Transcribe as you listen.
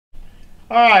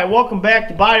Alright, welcome back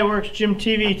to Bodyworks Gym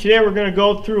TV. Today we're going to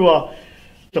go through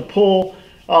the pull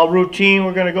routine.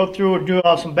 We're going to go through and do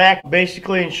some back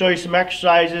basically and show you some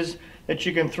exercises that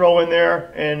you can throw in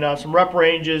there and some rep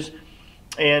ranges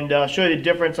and show you the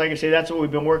difference. Like I say, that's what we've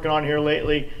been working on here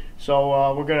lately.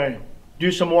 So we're going to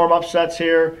do some warm-up sets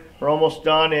here. We're almost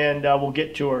done and we'll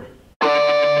get to her.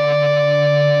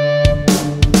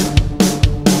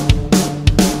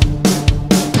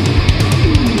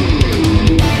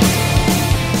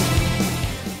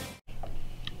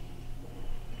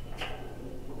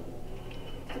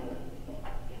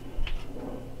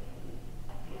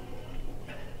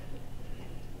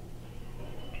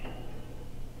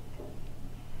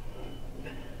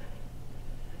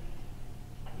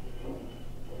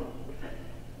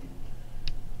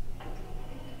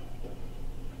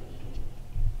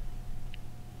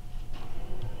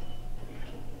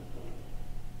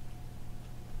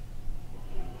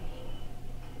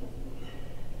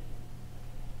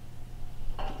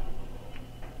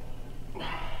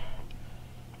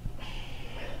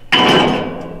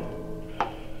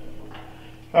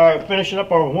 Alright, finishing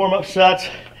up our warm-up sets.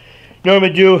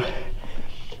 Normally do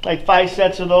like 5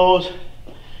 sets of those.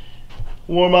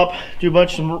 Warm up, do a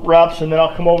bunch of reps, and then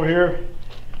I'll come over here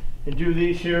and do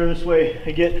these here. This way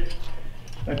I get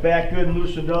my back good and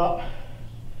loosened up.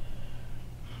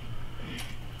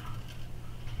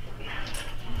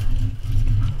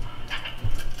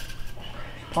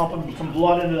 Pumping some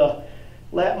blood into the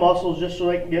lat muscles just so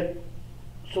I can get,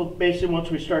 so basically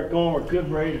once we start going, we're good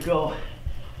and ready to go.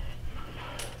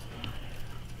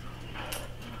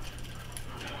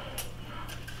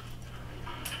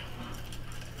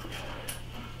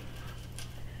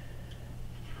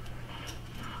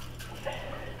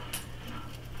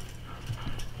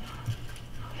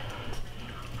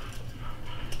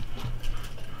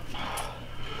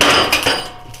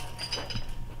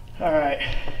 All right,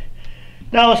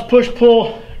 now let's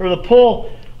push-pull, or the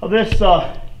pull of this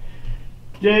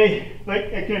day. Like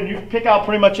again, you can pick out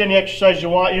pretty much any exercise you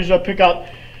want. Usually I pick out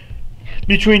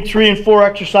between 3 and 4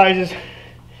 exercises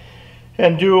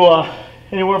and do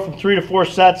anywhere from 3 to 4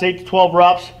 sets, 8 to 12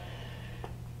 reps.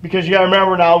 Because you gotta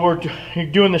remember now you're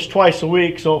doing this twice a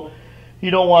week, so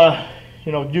you don't want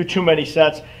to do too many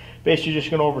sets. Basically, you're just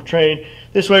gonna overtrain.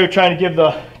 This way, we're trying to give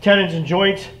the tendons and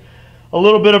joints a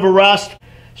little bit of a rest.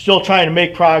 Still trying to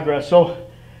make progress. So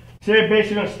today,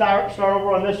 basically going to start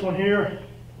over on this one here.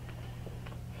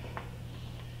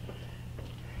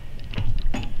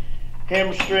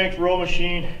 Hammer strength row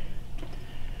machine.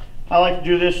 I like to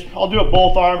do this. I'll do it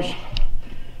both arms,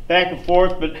 back and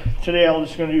forth, but today I'm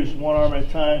just going to use one arm at a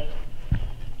time.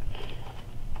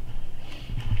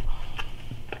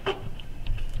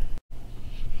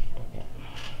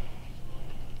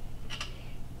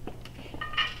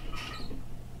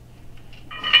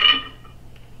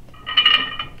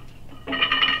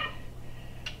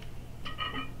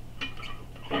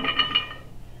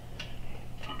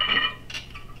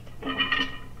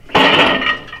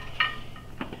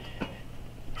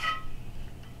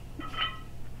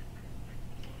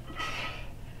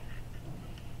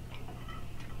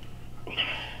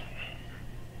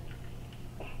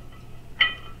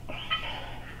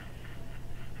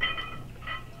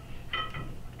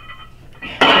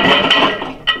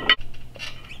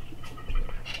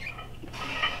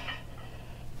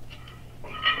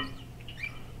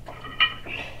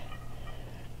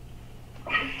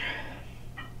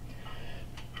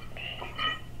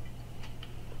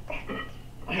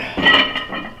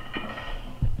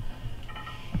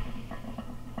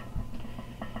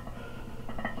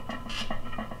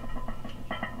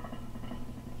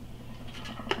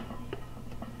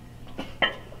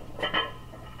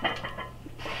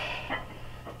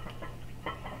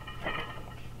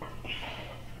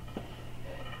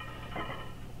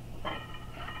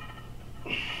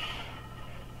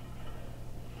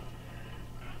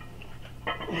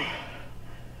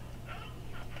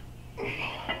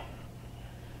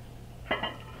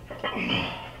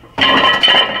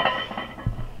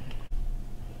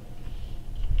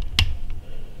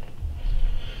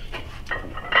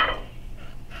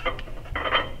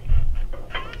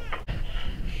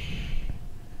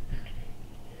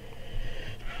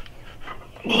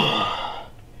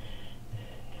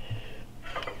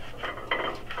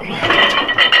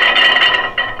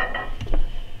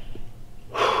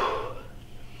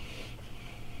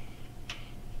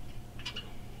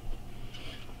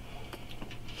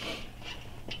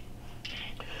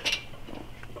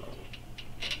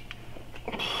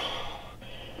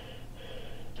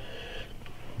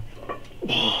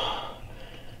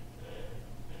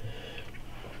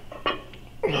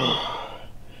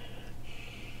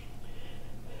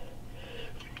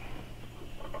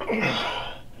 This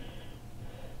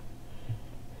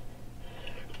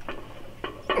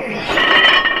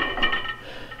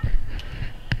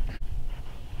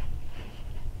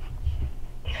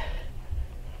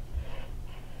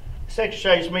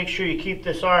exercise, make sure you keep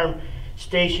this arm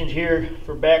stationed here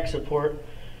for back support.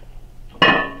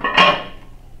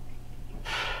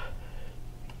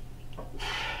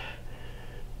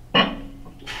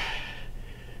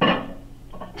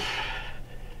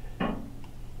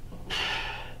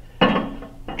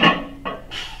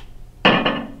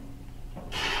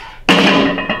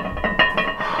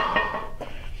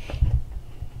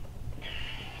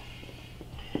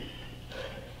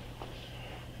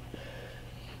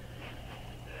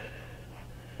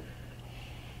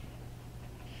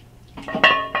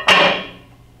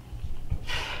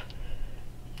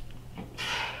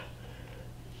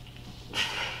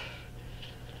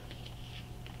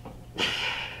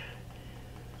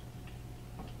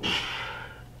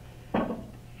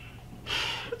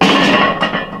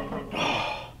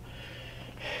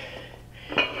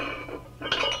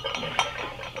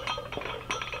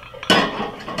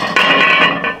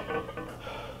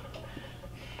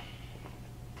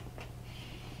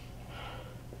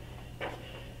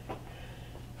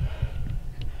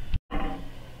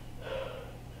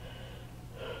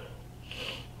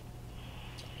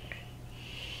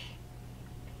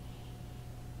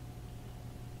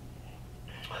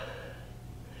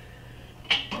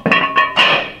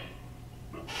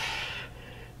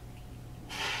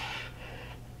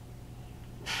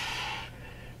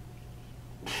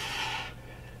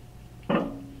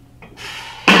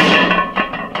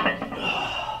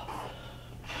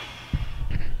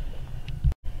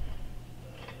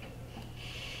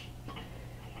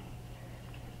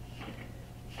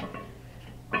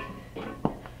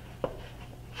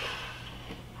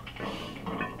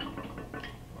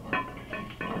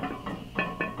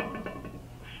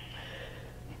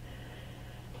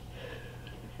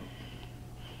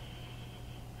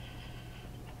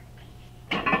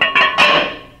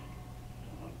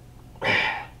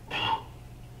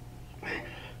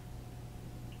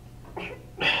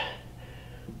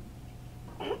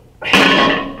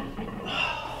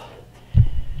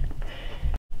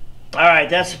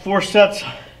 Alright, that's the 4 sets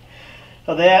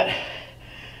of that,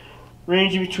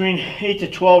 ranging between 8 to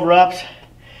 12 reps.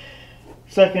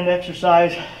 Second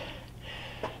exercise.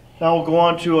 Now we'll go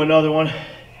on to another one.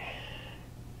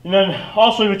 And then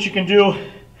also what you can do,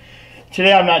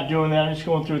 today I'm not doing that, I'm just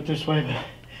going through it this way, but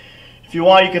if you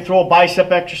want you can throw a bicep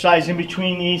exercise in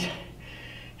between these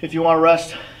if you want to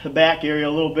rest the back area a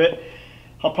little bit.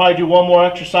 I'll probably do one more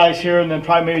exercise here and then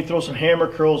probably maybe throw some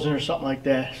hammer curls in or something like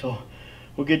that. So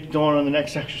we'll get going on the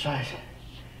next exercise.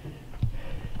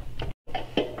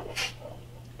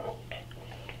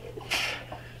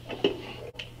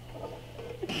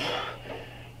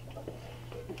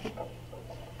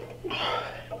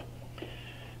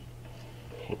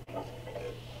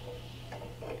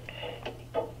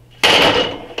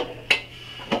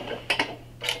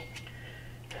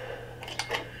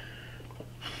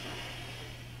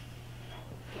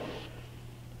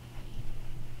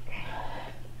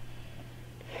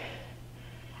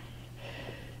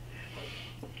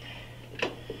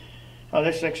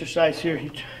 This exercise here,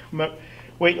 you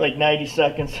wait like 90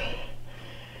 seconds.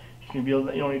 You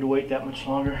don't need to wait that much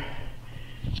longer.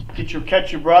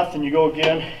 Catch your breath, and you go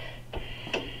again.